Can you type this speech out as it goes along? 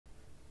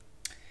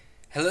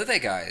Hello there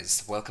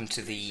guys, welcome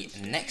to the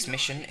next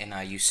mission in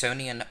our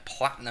Usonian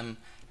Platinum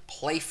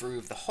playthrough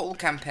of the whole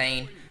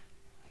campaign,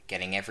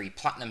 getting every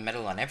Platinum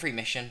medal on every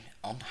mission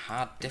on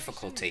hard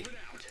difficulty.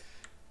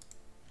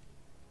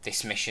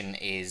 This mission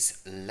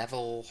is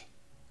level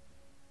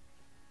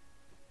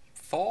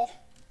 4?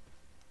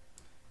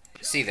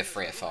 It's either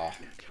 3 or 4.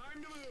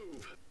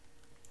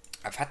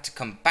 I've had to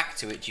come back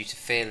to it due to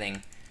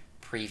failing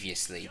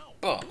previously,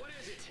 but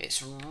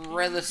it's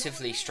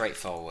relatively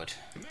straightforward.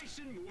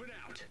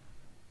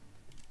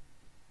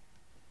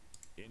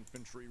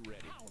 Infantry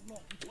ready.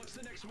 What's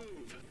the next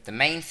move? The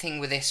main thing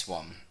with this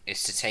one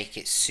is to take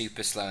it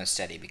super slow and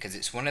steady, because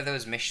it's one of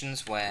those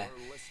missions where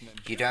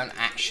you don't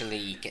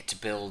actually get to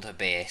build a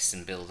base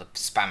and build a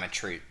spam of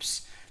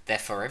troops.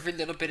 Therefore, every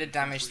little bit of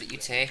damage that you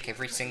take,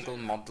 every single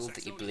model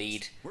that you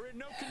bleed,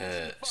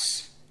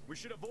 hurts. We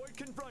should avoid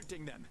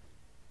confronting them.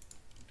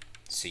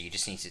 So you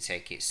just need to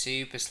take it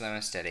super slow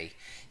and steady.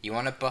 You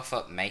want to buff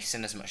up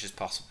Mason as much as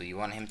possible. You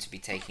want him to be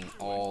taking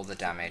all the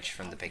damage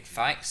from the big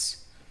fights.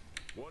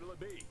 What'll it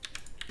be?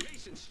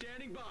 Mason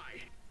standing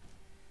by.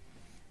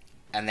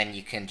 And then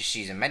you can just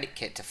use a medic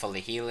kit to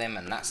fully heal him,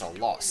 and that's a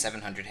lot.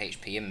 700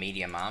 HP and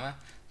medium armor.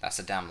 That's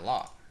a damn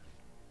lot.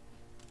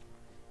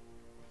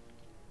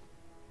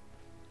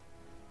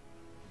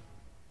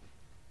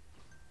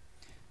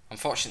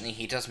 Unfortunately,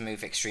 he does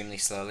move extremely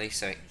slowly,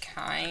 so it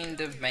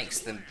kind of makes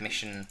the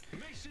mission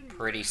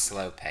pretty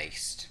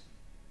slow-paced.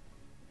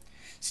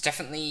 It's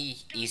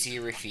definitely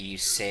easier if you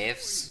use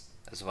saves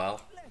as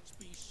well,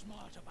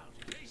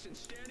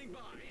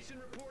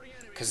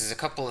 because there's a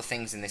couple of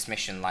things in this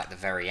mission, like the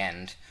very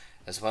end,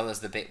 as well as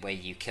the bit where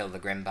you kill the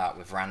grimbart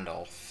with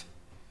Randolph,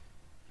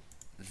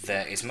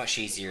 that is much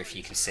easier if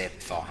you can save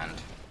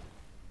beforehand.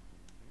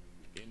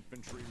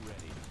 Infantry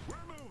ready. We're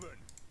moving.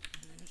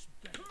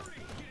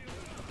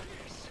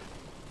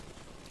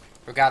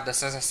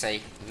 Regardless, as I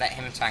say, let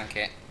him tank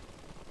it.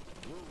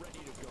 We're ready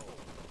to go.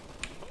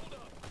 Hold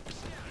up.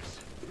 Status.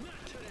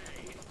 Not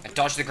today. And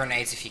dodge the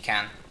grenades if you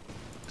can.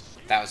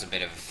 That was a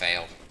bit of a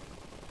fail.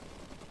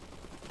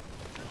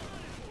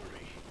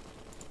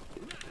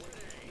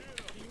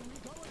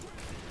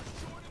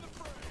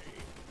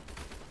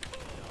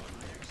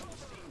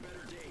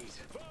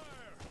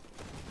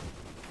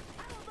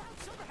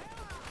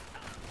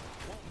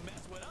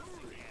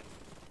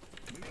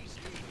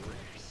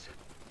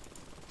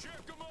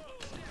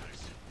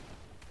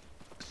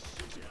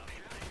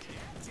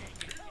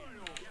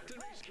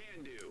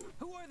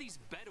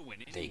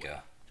 There you go.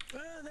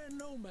 They're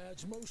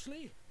nomads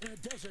mostly. They're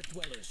desert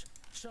dwellers.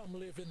 Some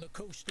live in the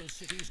coastal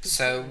cities.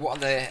 So what are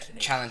the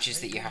challenges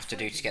that you have to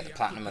do to get the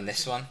platinum on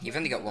this one? You've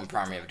only got one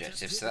primary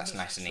objective, so that's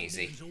nice and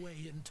easy.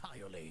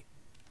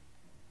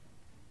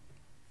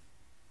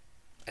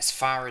 As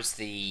far as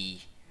the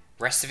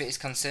rest of it is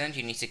concerned,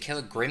 you need to kill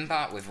a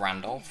grimbart with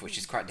Randolph, which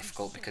is quite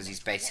difficult because he's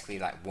basically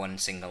like one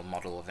single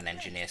model of an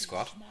engineer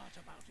squad.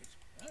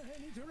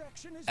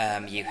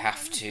 You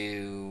have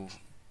to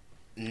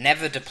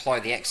never deploy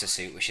the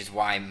exosuit, which is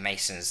why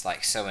Mason's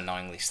like so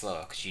annoyingly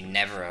slow, because you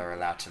never are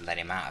allowed to let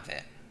him out of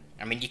it.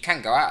 I mean, you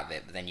can go out of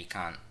it, but then you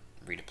can't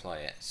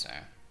redeploy it, so...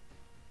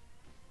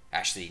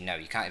 Actually, no,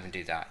 you can't even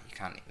do that. You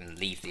can't even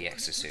leave the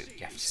exosuit.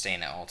 You have to stay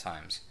in it at all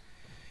times.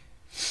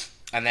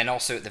 And then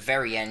also at the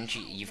very end,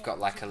 you've got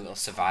like a little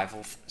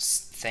survival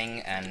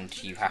thing,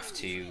 and you have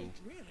to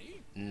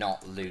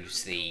not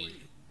lose the...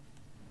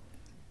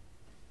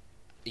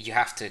 You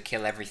have to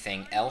kill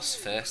everything else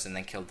first, and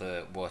then kill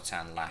the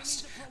Wotan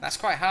last. That's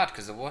quite hard,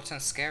 because the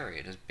Wotan's scary.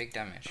 It does big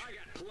damage.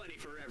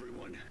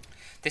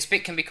 This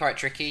bit can be quite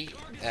tricky.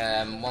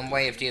 One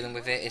way of dealing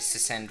with it is to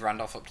send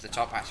Randolph up to the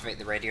top, activate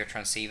the radio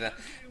transceiver,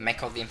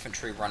 make all the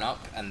infantry run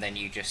up, and then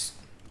you just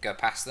go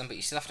past them. But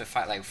you still have to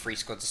fight like 3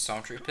 squads of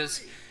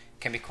stormtroopers.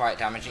 It can be quite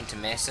damaging to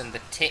Mason.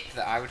 The tip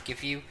that I would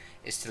give you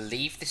is to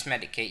leave this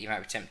medic kit. You might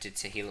be tempted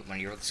to heal up one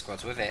of your other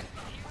squads with it.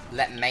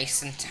 Let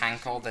Mason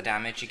tank all the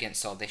damage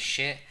against all this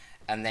shit,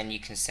 and then you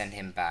can send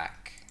him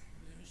back.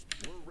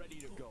 We're ready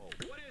to go.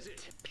 What is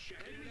it?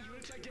 Enemy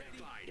units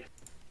identified.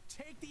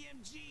 Take the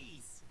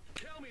MGs.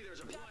 Tell me there's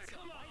a plan.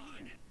 Come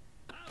on.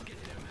 I'll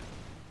get them.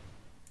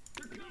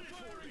 They're coming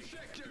for me.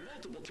 Sector.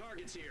 Multiple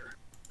targets here.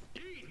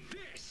 Eat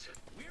this.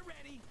 We're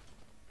ready.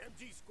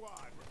 MG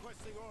squad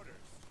requesting orders.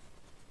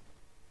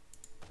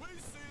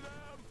 Please see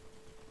them.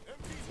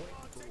 MG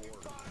squad taking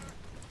fire.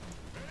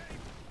 Ready?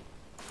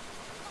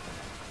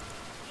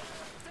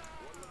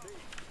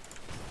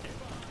 Get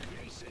behind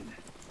Mason.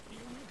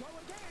 Here we go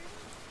again.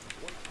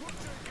 We're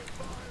taking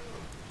fire.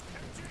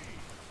 MG.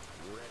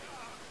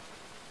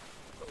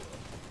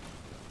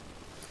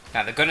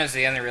 Now the gunner's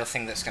the only real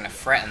thing that's going to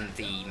threaten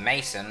the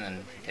Mason,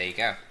 and there you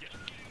go.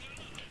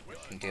 You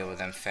can deal with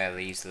them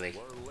fairly easily.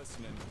 We're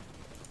listening.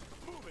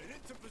 Moving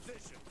into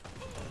position.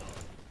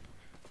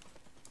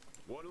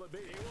 What'll it be?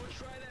 You won't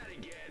try that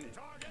again.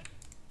 Target.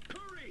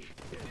 Hurry!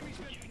 Enemy's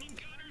Union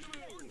gunners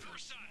move.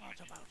 What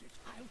about it?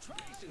 I'll try.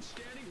 Mason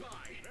standing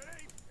by.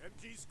 Ready?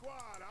 MG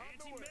squad on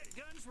the way.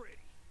 Guns ready.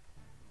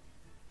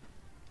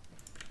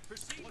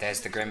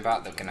 There's the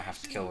grimbart that we're going to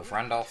have to kill with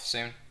Randolph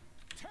soon.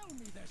 Tell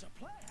me there's a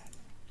plan.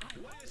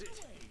 What is it?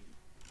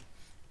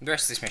 The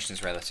rest of this mission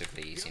is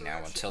relatively easy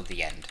now until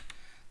the end.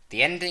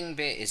 The ending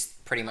bit is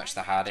pretty much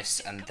the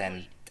hardest, and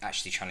then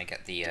actually trying to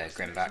get the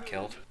grimbart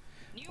killed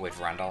with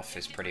Randolph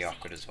is pretty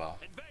awkward as well.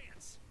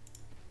 Advance.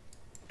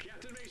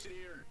 Captain Mason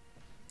here.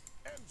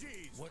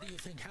 MGs! What do you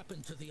think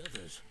happened to the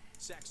others?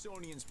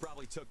 Saxonians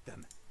probably took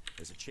them.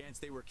 There's a chance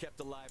they were kept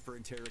alive for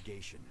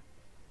interrogation.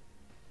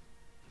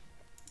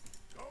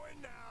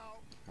 Going now!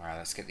 Alright,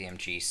 let's get the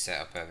MG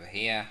set up over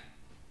here.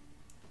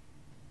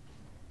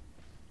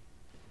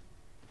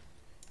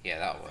 Yeah,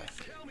 that'll work.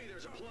 Tell me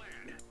there's a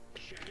plan.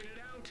 Checking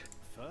it out.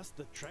 First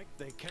the track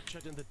they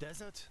captured in the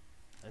desert,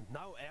 and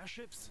now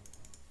airships?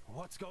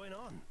 What's going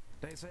on?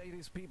 They say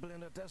these people in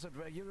the desert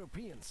were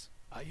Europeans.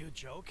 Are you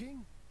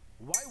joking?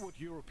 Why would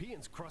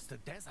Europeans cross the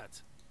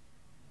desert?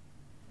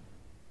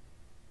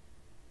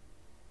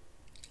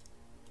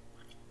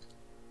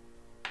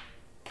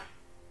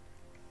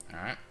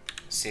 Alright,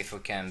 see if we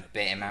can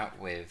bait him out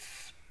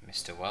with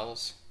Mr.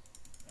 Wells.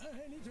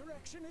 Any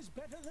direction is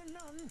better than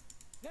none.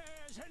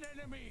 There's an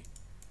enemy.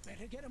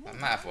 Better get him. That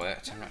might have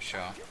worked, I'm not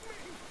sure.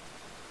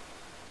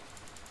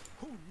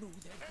 Who knew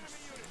there'd be Enemy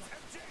so units, much?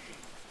 MG!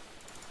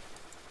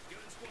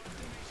 Gun squad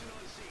formation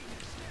on scene.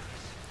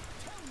 Status.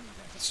 Tell me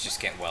there's Let's just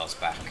get Wells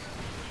back.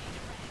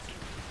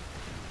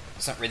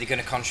 It's not really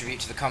going to contribute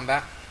to the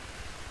combat.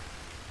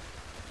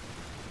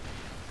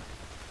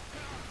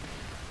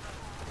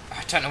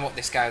 I don't know what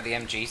this guy with the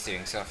MG is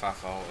doing so far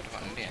forward.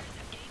 What an idiot.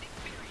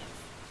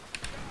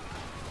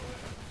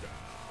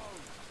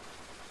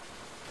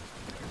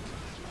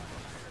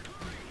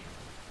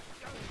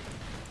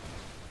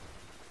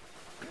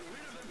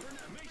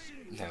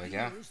 There we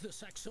go. years, the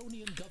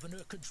Saxonian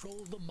governor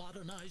controlled the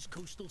modernized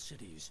coastal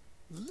cities.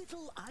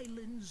 Little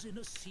islands in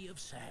a sea of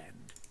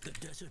sand. The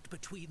desert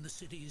between the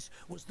cities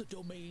was the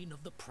domain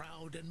of the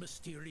proud and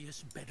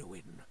mysterious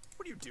Bedouin.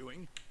 What are you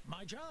doing?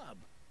 My job,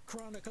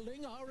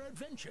 chronicling our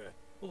adventure,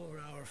 or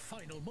our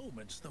final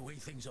moments the way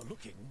things are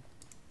looking.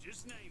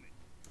 Just name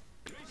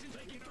it. Mason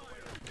taking fire.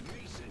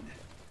 Mason.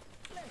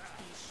 Let's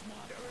be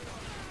smart.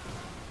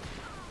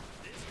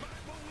 This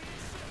Bible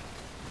is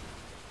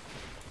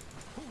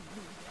Who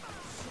knew there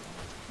was so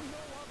much?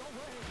 No other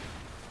way.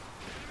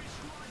 enemy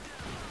squad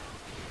down.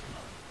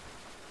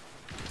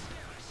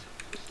 Status.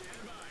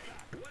 Stand by.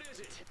 What is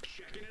it?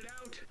 Checking it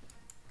out.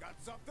 Got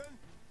something?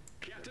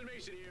 Captain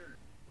Mason here.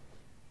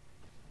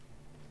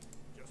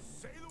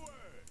 Just say the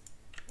word.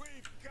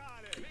 We've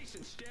got it.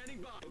 Mason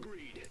standing by.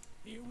 Agreed.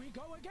 Here we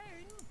go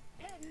again.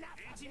 Enough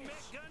of Anti-mech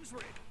this. guns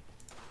ready.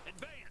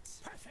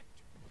 Advance. Perfect.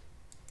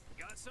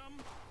 Got some?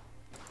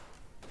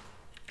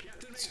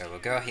 Captain So Mason we'll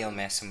go heal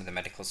Mason with the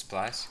medical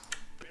supplies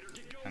better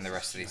get going. and the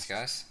rest of these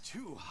guys.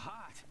 Too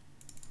hot.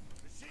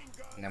 Machine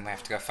gun. And then we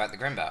have to go fight the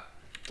grimbart.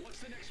 What's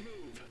the next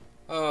move?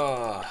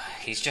 Oh,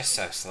 he's just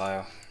so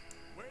slow.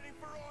 Waiting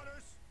for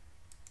orders.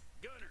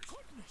 Gunners.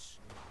 Goodness.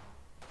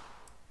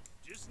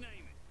 Just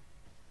name it.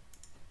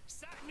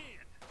 Sighting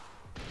in.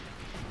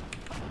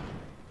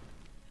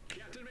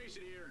 Captain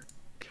Mason here.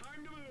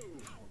 Time to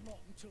move. How long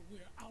till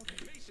we're out of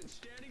here? Mason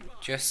standing by.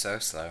 Just so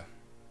slow.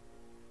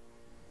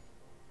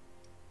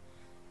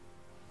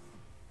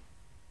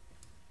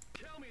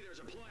 Tell me there's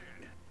a plan.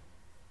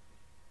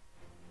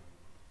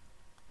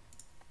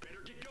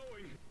 Better get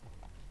going.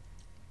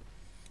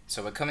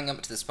 So we're coming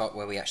up to the spot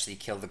where we actually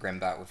kill the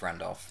grimbart with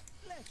Randolph.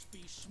 Let's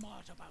be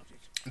smart about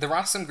it. There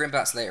are some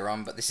grimbarts later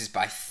on, but this is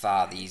by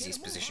far the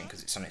easiest position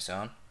because it's on its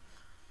own.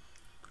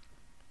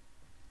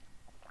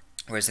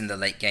 Whereas in the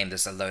late game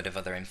there's a load of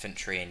other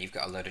infantry and you've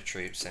got a load of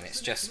troops and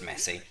it's just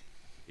messy.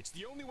 It's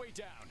the only way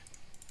down.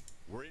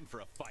 We're in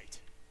for a fight.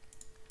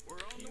 We're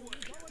on the way.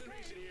 Captain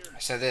Mason here.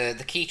 So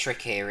the key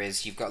trick here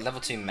is you've got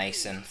level 2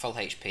 Mason, full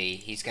HP,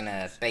 he's going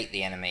to bait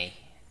the enemy,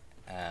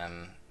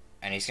 and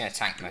he's going to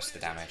tank most of the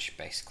damage,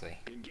 basically.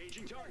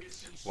 Engaging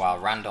targets. While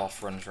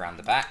Randolph runs around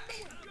the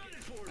back, Gun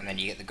it for and then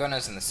you get the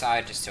gunners on the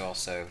side just to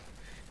also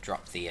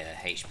drop the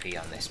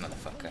HP on this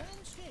motherfucker.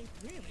 Landscape,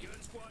 really.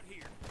 Gun squad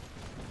here.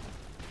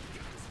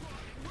 Gun squad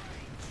in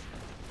range.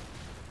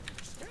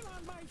 Still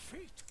on my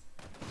feet.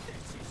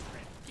 This is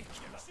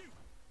ridiculous.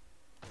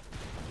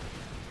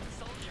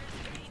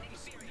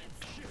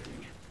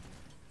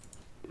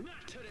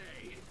 Not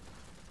today.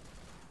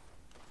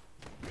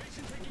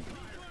 Mason taking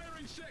fire.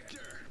 Firing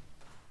sector.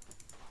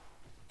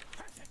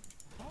 Perfect.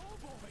 Oh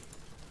boy.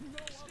 No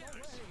other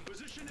Status. way.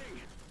 Positioning.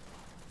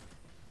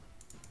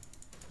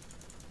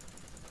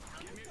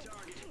 Give me a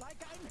target.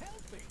 Like I'm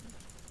helping.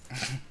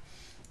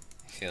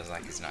 Feels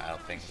like it's not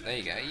helping. But there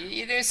you go.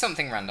 You're doing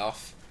something,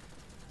 Randolph.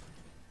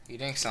 You're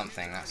doing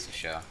something, that's for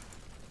sure.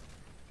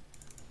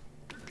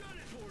 Gun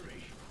it for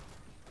me.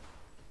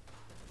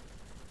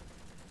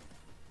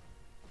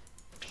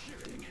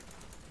 Shifting.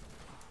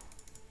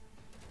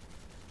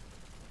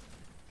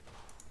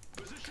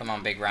 Position. Come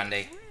on, Big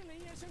Randy.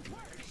 Really isn't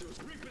working. So it's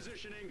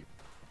repositioning.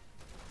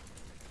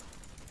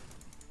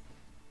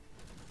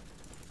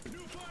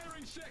 New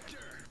firing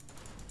sector.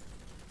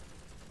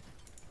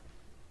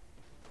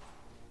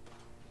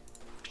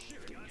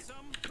 Shifting. Got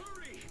some.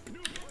 Hurry.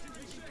 New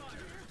firing sector.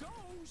 Here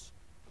goes.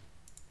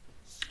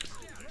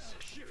 Status.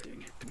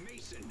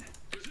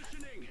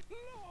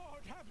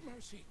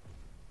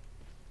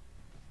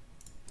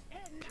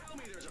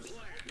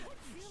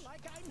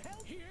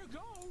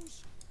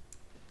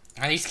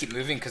 I need to keep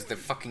moving because the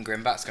fucking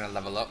grimbart's gonna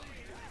level up.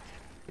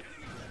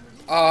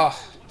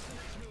 Oh,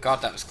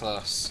 God, that was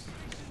close.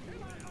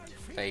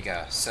 There you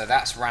go. So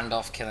that's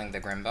Randolph killing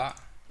the grimbart.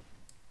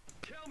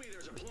 Tell me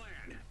there's a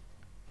plan.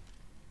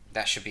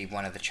 That should be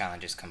one of the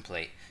challenges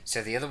complete.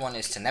 So the other one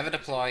is to never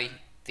deploy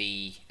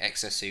the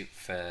exosuit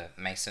for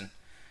Mason.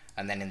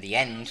 And then in the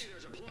end,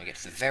 when we get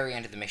to the very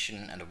end of the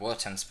mission and a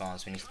Wotan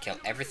spawns, we need to kill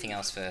everything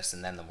else first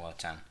and then the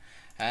Wotan.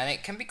 And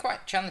it can be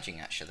quite challenging,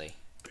 actually.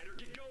 Better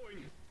get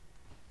going.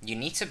 You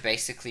need to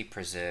basically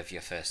preserve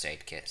your first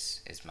aid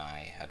kits, is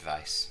my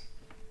advice.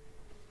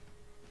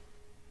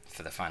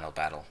 For the final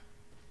battle.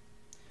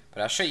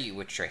 But I'll show you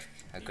a trick,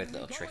 a good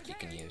little trick you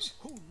can use.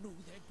 Who knew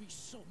there'd be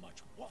so much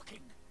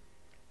walking?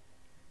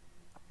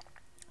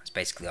 It's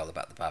basically all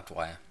about the barbed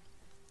wire.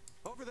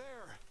 Over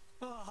there.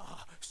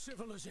 Ah,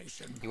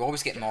 civilization. You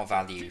always get more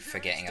value for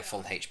getting a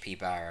full HP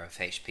bar of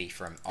HP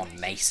from on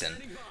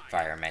Mason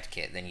via a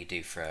medkit than you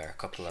do for a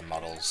couple of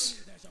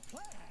models There's a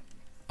plan.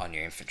 on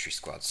your infantry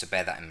squad, so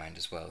bear that in mind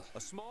as well. A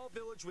small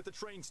village with a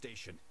train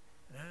station.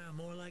 Ah,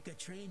 more like a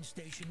train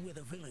station with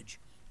a village.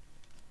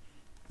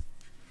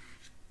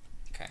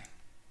 Okay.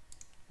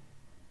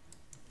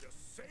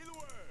 Just say the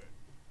word.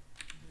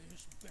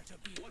 This better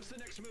be. What's the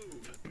next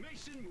move?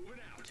 Mason, move it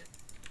out.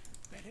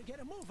 Better get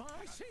a move on.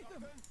 I see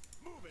them.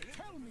 Move it.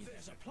 Tell me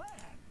there's a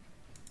plan.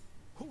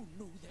 Who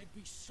knew there'd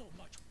be so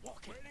much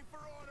walking? Waiting for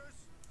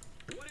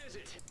orders. What is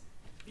it?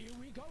 Here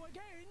we go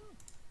again.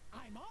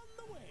 I'm on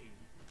the way.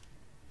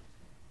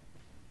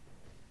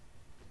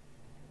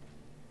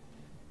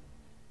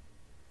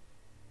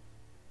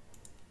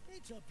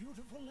 It's a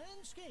beautiful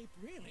landscape,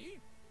 really.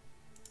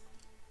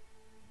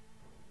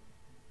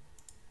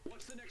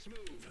 What's the next move?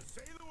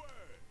 Say the word.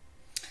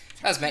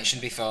 As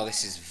mentioned before,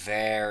 this is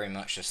very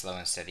much a slow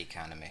and steady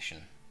kind of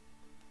mission.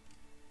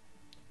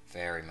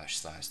 Very much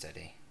slow and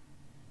steady.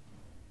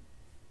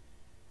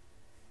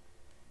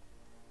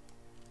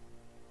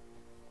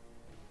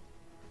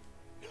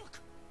 Look.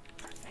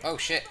 Oh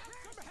shit.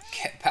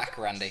 Get back,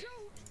 Randy.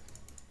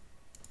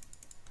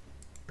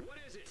 What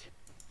is it?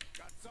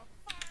 Got some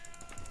fire.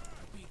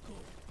 Be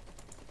good.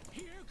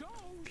 Here goes.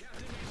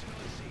 Captain Mason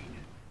on the scene.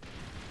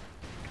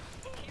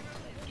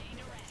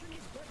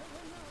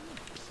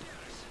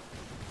 Status.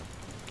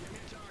 Give me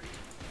a target.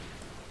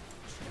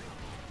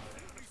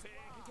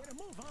 Get a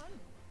move on.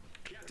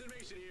 Captain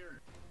Mason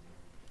here.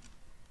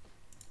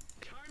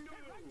 Time to move.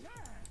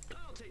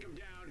 I'll take him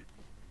down.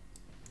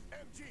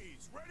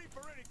 MGs ready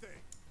for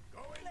anything.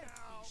 Going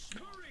now.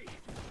 Hurry!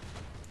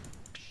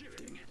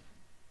 Shifting.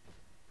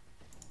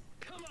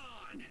 Come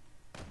on!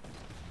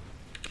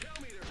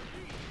 Tell me there's a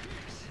beat.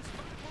 This is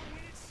 5 more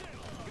minutes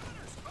still.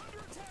 Gunners under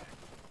attack.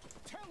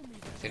 Tell me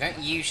there's They don't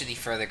usually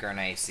throw the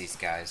grenades, these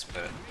guys,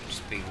 but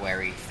just be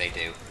wary if they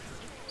do.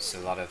 It's a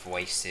lot of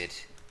wasted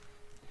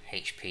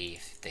HP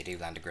if they do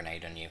land a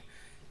grenade on you.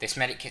 This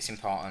medic kit's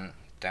important,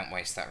 don't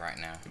waste that right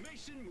now.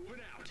 Mason, move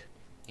it out.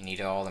 You need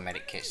all the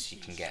medic kits you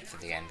can get for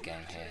the end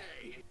game here.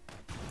 Hey.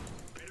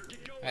 Better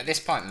get going. At this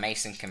point,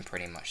 Mason can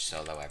pretty much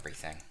solo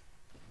everything.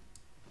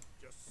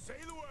 Just say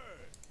the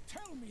word.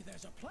 Tell me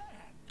there's a plan.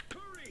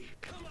 Hurry!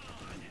 Come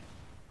on!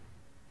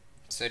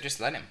 So just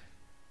let him.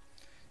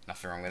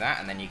 Nothing wrong with that,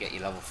 and then you get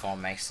your level 4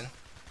 Mason.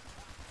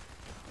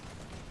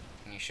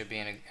 And you should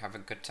be have a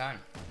good time.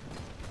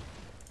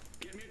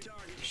 Give me a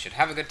target. You should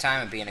have a good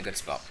time and be in a good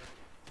spot.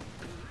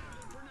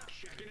 We're not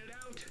checking it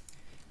out.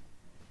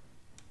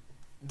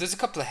 There's a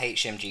couple of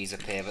HMGs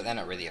up here, but they're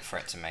not really a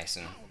threat to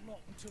Mason. How long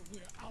till we're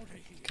out of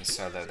here? You can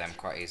solo them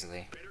quite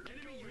easily. Better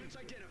enemy units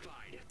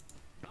identified.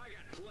 I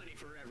got plenty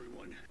for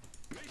everyone.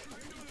 Mason's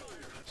under fire.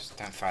 Just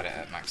don't fight it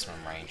at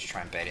maximum range,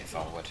 try and bait it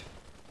forward.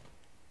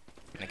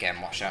 And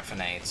again, watch out for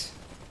nades.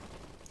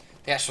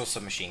 The actual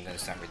submachine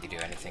guns don't really do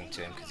anything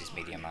to him because he's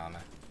medium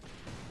armor.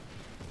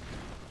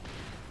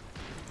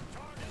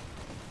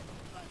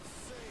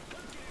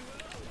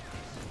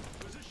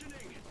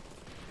 Positioning.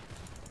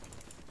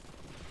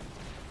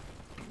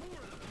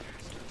 More of the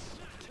bastards.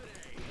 Not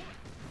today.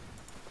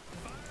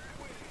 Fire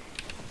away.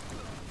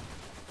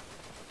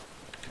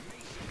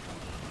 Mason, come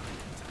on.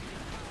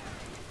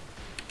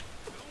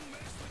 Don't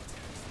mess with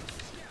Texas.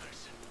 Status.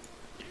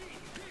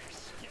 Eat this.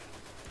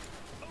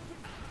 Open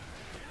fire.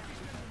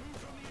 Enemy's been removed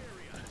from the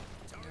area.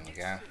 There you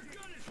go.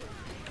 Gun it for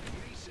me.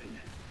 Mason.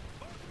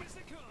 Up as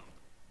they come.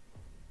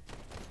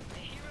 The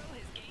hero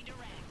has gained a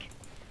rank.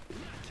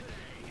 Not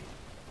today.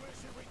 Where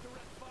should we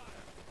direct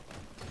fire?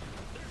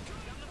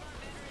 Some of our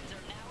veterans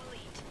are now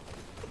elite.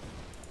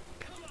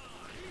 Come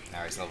on.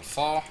 Now he's level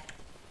 4.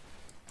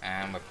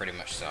 And we're pretty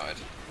much sorted.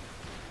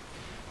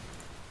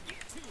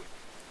 Get to it.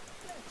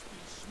 Let's be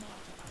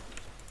smart about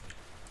it.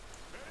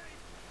 Ready?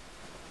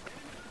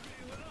 Enemy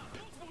getting lit up.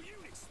 Multiple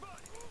units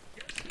spotted.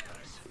 Get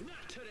status.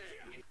 Not today.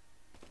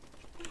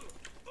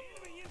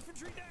 Enemy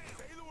infantry down.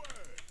 Say the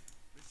word.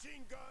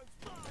 Machine guns.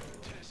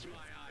 Test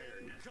my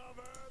iron.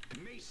 Cover.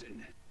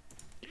 Mason.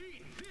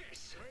 Eat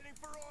this. Waiting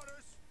for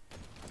orders.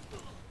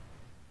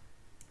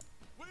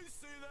 We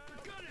see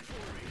that. Gun it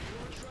for me. You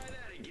want to try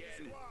that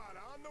again? Squad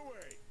on the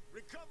way.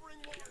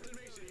 Recovering Captain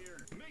water. Mason here.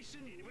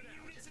 Mason, move it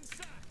out. Units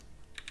inside.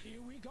 Here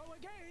we go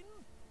again.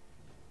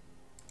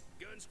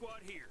 Gun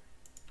squad here.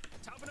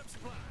 Topping up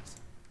supplies.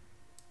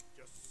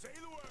 Just say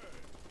the word.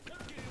 Get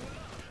it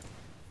up.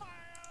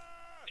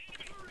 Fire!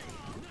 Hurry!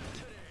 Not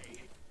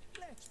today.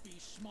 Let's be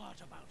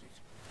smart about it.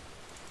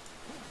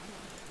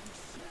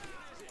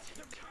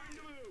 Time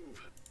to move.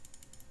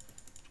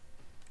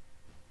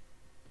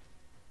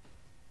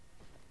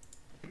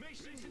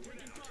 Mason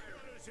taking fire.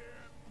 Runners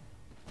here.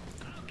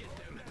 I'll get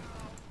them.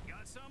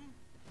 Got some?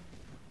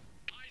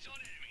 Eyes on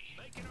enemy.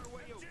 Making our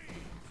way over.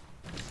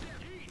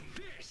 Eat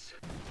this.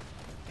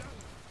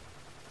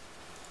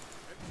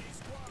 MG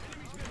squad.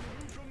 Enemy's been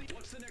removed from the.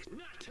 What's the next?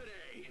 Not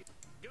today.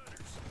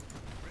 Gunners.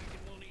 Reckon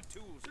we'll need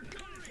tools. They're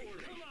coming for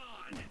me. Come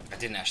on. I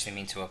didn't actually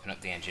mean to open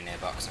up the engineer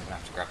box. I'm gonna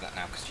have to grab that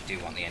now because you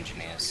do want the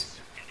engineers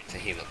to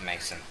heal up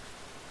Mason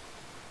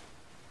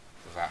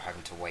without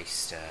having to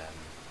waste,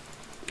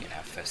 you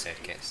know, first aid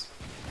kits.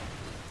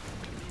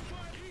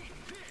 Eat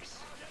this.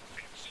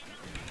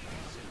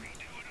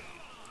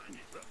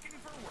 Looking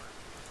for work.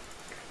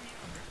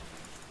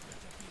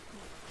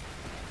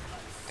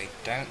 They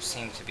don't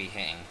seem to be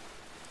hitting.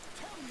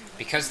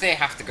 Because they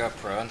have to go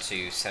prone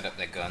to set up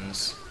their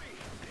guns,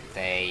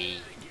 they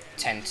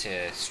tend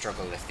to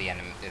struggle if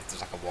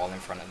there's like a wall in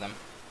front of them.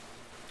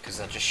 Because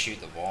they'll just shoot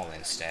the wall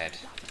instead.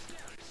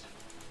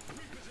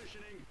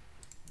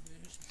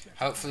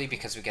 Hopefully,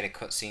 because we get a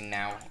cutscene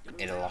now,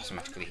 it'll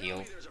automatically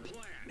heal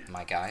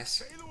my guys.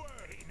 Say the word.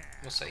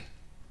 We'll see.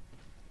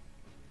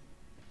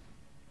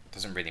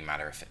 Doesn't really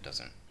matter if it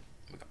doesn't.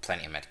 We've got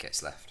plenty of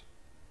medkits left.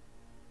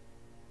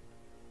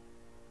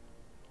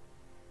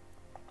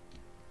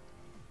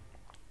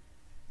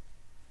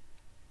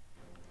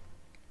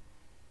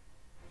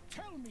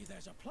 Tell me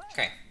there's a plan.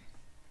 Okay.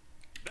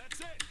 That's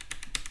it.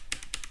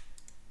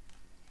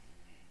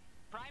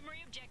 Primary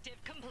objective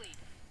complete.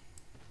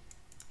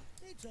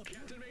 It's a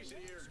Captain Mason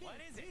here. What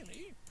is it?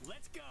 Really?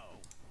 Let's go.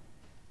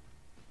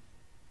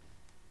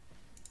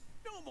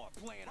 No more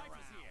playing around.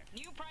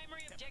 New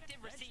primary objective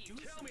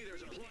received. Tell me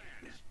there's a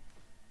plan.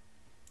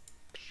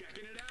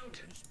 Checking it out.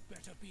 This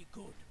better be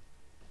good.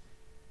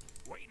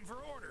 Waiting for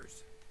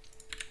orders.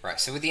 Right,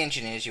 so with the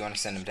engineers, you want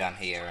to send them down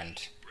here and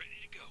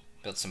Ready to go.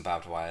 build some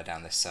barbed wire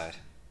down this side,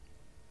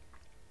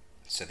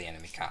 so the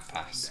enemy can't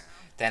pass.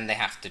 Then they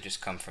have to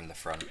just come from the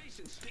front,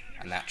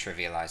 and that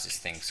trivializes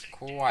things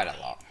quite a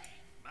lot.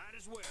 Might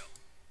as well.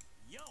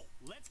 Yo,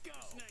 let's go.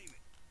 Name it.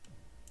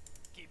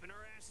 Keeping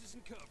our asses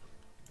in cover.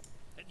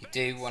 You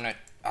do want to...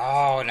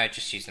 Oh, no,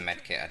 just use the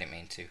medkit, I didn't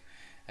mean to.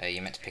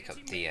 You meant to pick up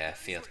the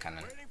field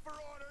cannon. Waiting for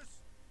orders.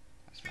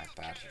 That's my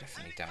bad, you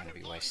definitely don't want to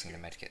be wasting the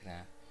medkit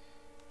there.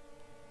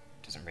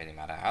 Doesn't really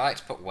matter. I like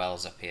to put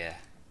Wells up here,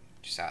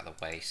 just out of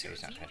the way, so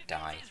he's not going to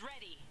die. Is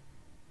ready.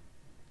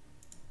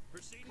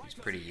 He's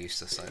pretty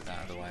useless like that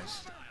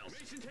otherwise.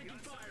 Mason taking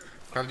fire.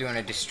 Probably want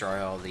to destroy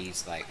all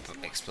these like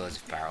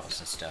explosive barrels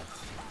and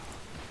stuff.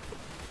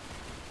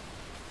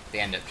 They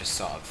end up just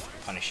sort of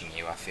punishing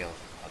you, I feel,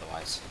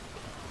 otherwise.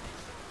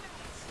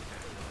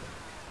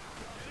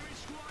 Enemy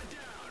squad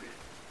down.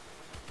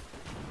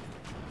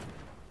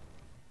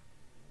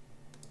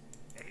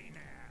 Hey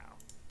now.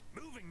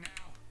 Moving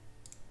now.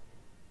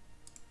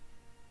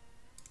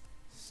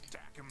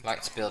 Stack 'em.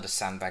 Like to build a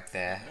sandbag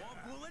there.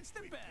 More bullets,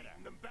 the better.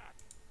 Beating them back.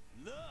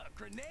 Look,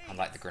 grenades. I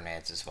like the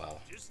grenades as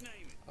well, Just name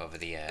it. over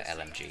the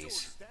LMGs.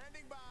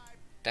 Standing by.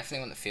 Definitely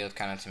want the field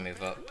cannon to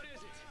move up, What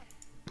is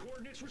it?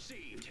 Coordinates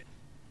received.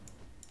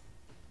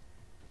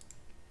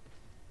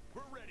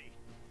 We're ready.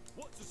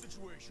 What's the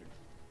situation?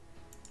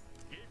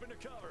 Keeping the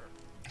cover.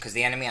 because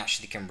the enemy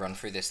actually can run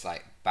through this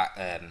like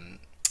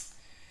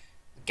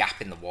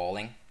gap in the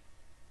walling,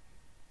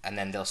 and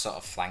then they'll sort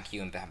of flank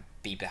you and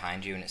be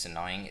behind you, and it's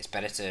annoying. It's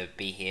better to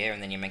be here,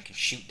 and then your men can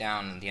shoot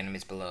down the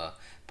enemies below,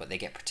 but they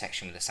get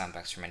protection with the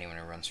sandbags from anyone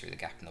who runs through the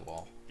gap in the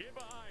wall, Get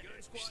behind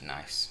it. which is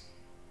nice.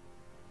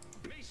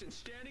 Mason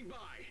standing by.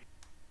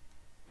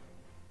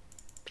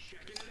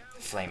 Checking it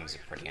out. Flames are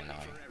pretty annoying.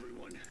 For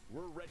everyone.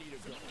 We're ready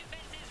to go.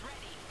 Defense is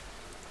ready.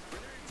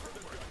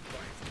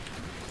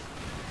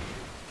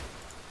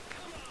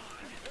 Come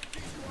on.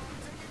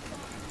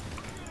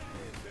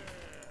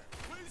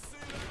 Please see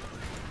that.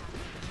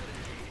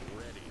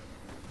 Ready.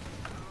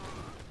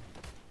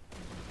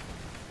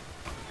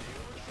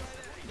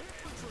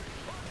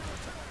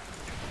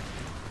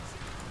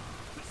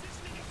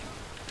 Positioning and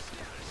cover.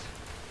 Status.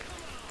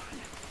 Come on.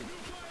 New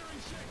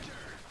firing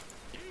sector.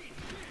 Eat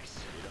this.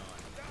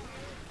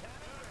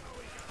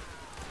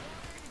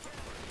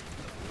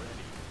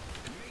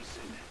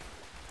 Mason.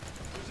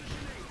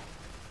 Positioning.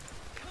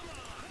 Come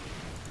on.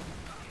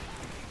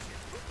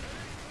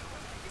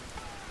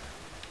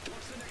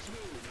 What's the next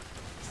move?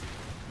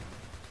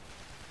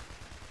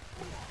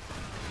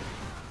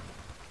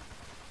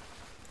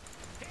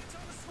 Hands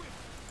on the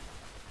swift.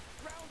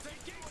 Rounds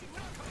engaging.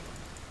 Now cover.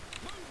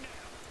 Move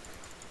now.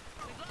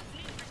 We've lost an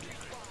infantry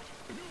squad.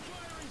 New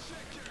firing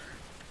sector.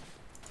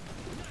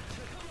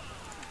 Come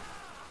on.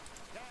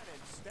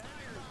 Cannon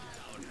standing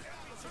down.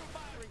 Through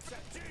firing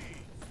set.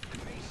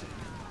 Mason.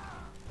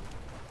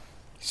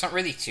 It's not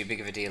really too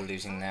big of a deal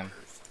losing them.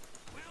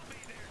 We'll be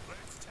there.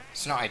 Let's take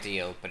It's not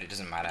ideal, but it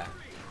doesn't matter.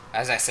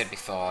 As I said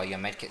before, your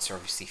medkits are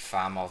obviously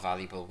far more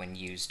valuable when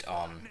used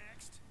on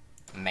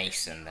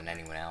Mason than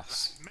anyone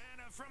else.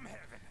 Manna from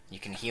heaven. You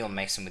can heal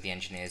Mason with the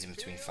engineers in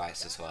between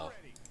fights as well.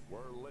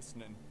 We're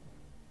listening.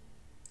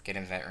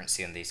 Getting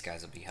veterancy on these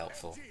guys will be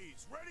helpful.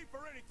 MGs, ready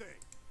for anything.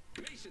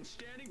 Mason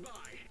standing by.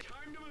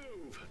 Time to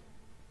move.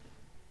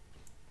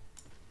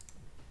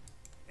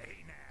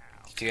 Hey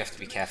now. You do have to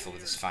be careful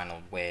with this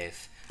final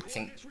wave. I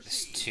think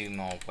there's 2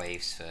 more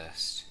waves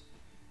first.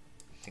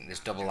 I think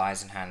there's double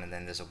Eisenhand and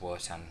then there's a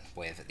Wotan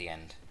wave at the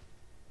end.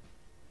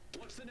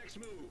 What's the next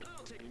move?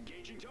 I'll take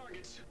engaging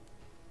targets.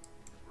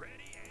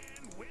 Ready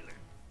and willing.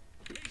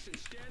 Mason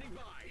standing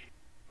by.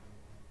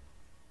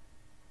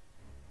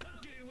 I'll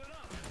get it lit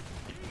up.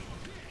 Eat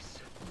this.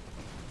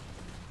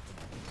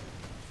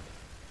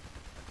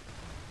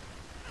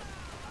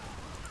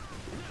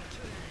 Not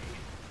today.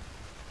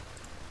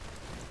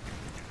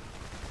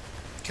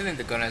 Killing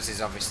the gunners is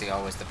obviously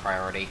always the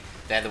priority.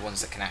 They're the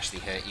ones that can actually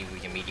hurt you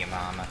with your medium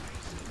armor.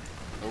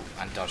 Oh,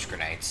 and dodge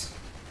grenades.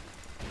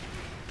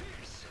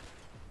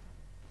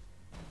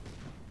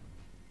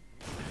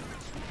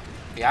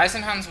 The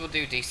Eisenhands will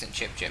do decent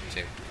chip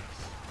too.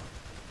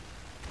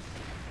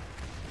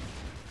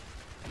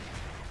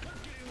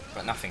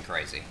 But nothing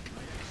crazy.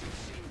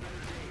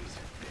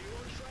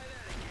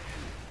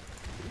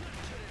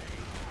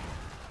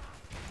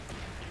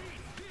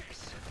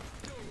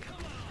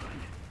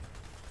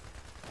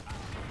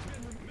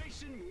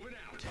 Mason moving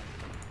out.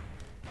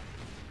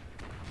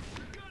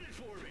 Got it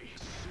for me.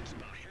 Just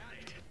about had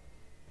it.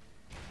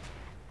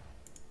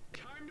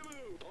 Time to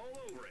move. All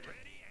over it.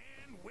 Ready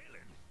and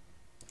willing.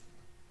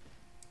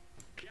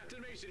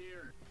 Captain Mason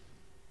here.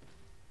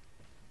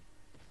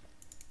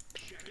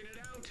 Checking it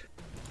out.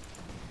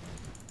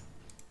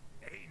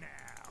 Hey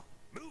now.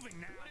 Moving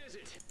now. What is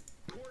it?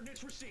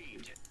 Coordinates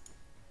received.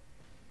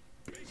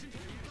 Mason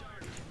taking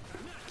target.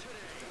 Not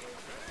today.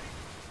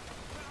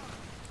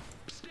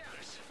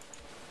 Status.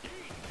 Eat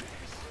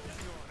this.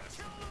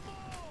 Kill them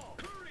all.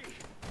 Hurry.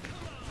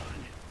 Come on.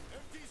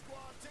 MG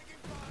squad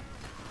taking fire.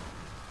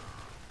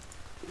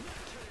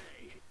 Not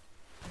today.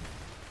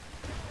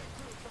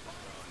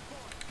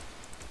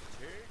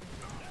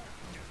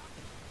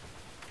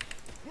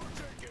 We're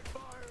taking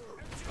fire.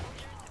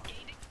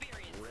 Gained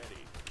experience.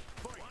 Ready.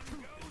 One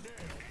goes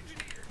down.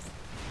 Engineers.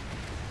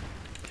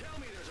 Tell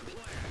me there's a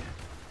plan.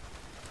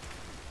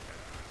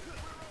 We're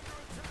under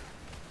attack.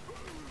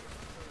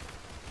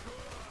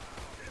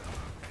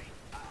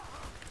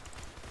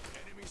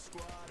 Enemy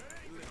squad.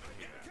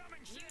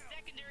 Incoming New shell.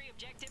 secondary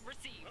objective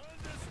received.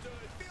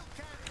 Understood. Field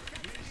cannon.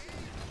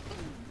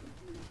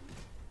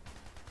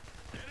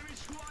 Enemy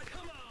squad,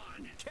 come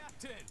on.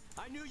 Captain,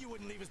 I knew you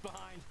wouldn't leave us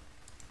behind.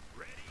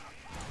 Ready.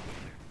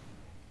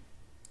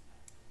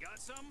 Got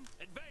some?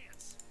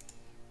 Advance.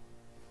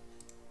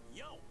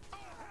 Yo.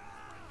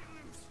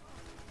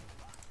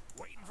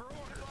 Waiting for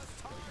orders.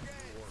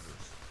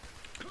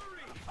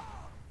 Hurry.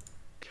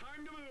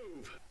 Time to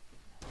move.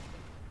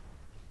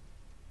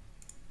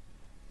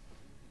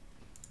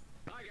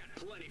 I got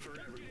plenty for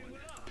everyone.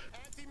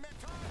 Anti-mech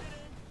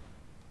targeting.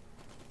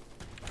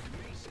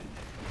 Mason.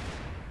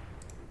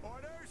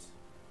 Orders.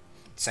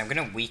 So I'm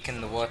going to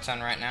weaken the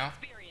Wotan right now.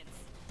 Experience.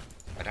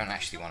 I don't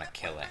actually want to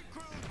kill it.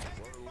 Crew taking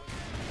fire.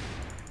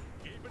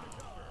 Keeping it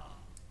covered.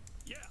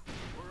 Yeah,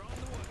 we're on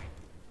the way.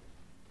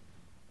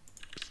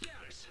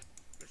 Status.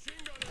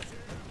 Machine gunners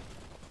here.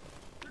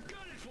 They're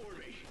gunning for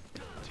me.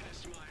 Don't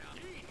test my eye.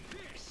 Eat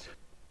this.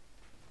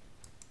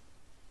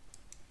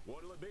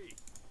 What'll it be?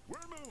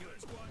 We're moving. Gun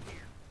squad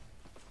here.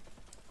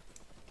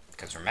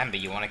 Because remember,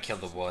 you want to kill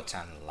the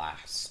Wotan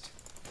last.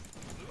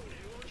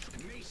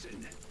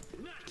 Mason.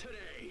 Not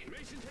today.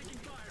 Mason taking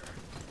fire.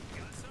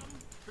 Got some?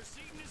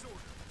 Proceeding as ordered.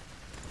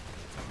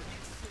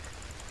 Target set.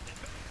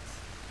 Advance.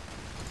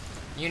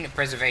 Unit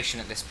preservation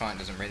at this point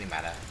doesn't really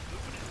matter.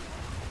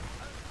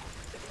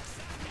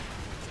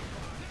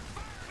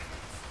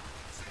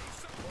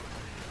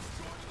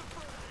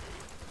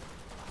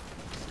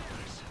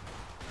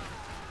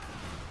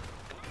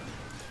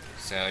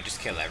 So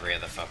just kill every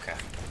other fucker.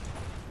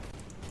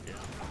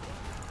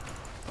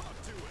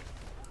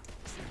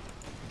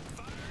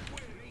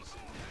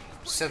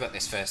 Still got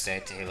this first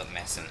aid to heal up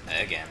Mason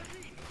again.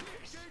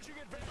 Lost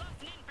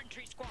an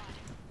infantry squad.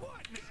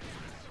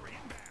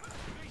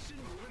 Mason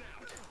moving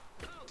out.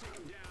 I'll take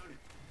him down.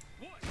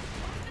 What?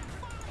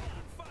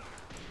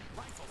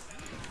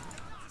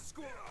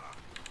 Squad.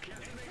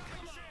 Captain,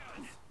 come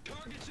on.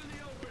 Targets in the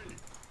open.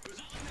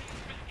 Position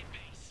Back at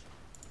base.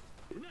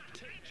 not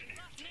today.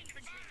 Lost an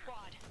infantry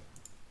squad.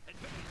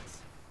 Advance.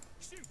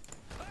 Shoot.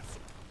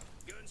 Hustle.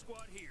 Gun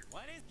squad here.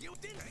 What is? You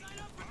didn't sign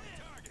up for this.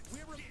 Targets.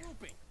 We're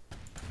regrouping.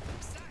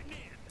 Sighting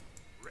in.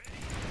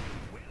 Ready.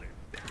 Willing.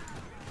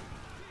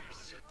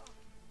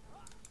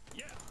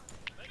 Yeah.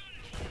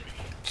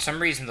 For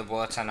some reason the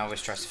Wotan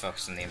always tries to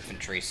focus on the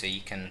infantry, so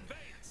you can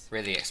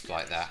really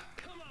exploit that.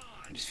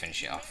 And just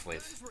finish it off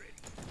with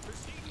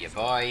your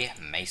boy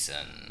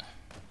Mason.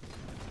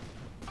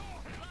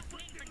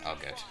 Oh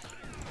good.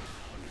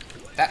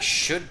 That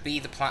should be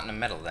the platinum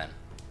medal then.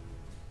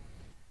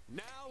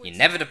 You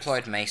never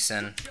deployed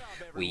Mason.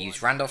 We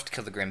used Randolph to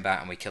kill the Grimbart,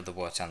 and we killed the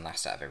Wartown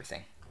last out of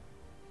everything.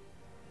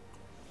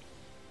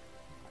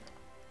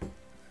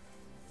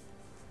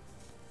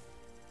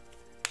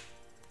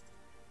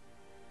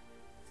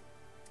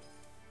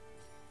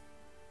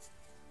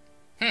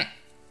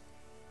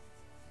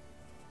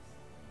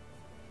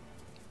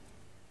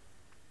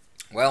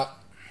 Well,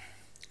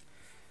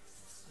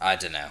 I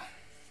don't know.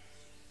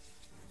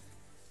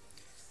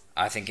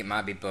 I think it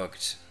might be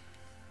bugged.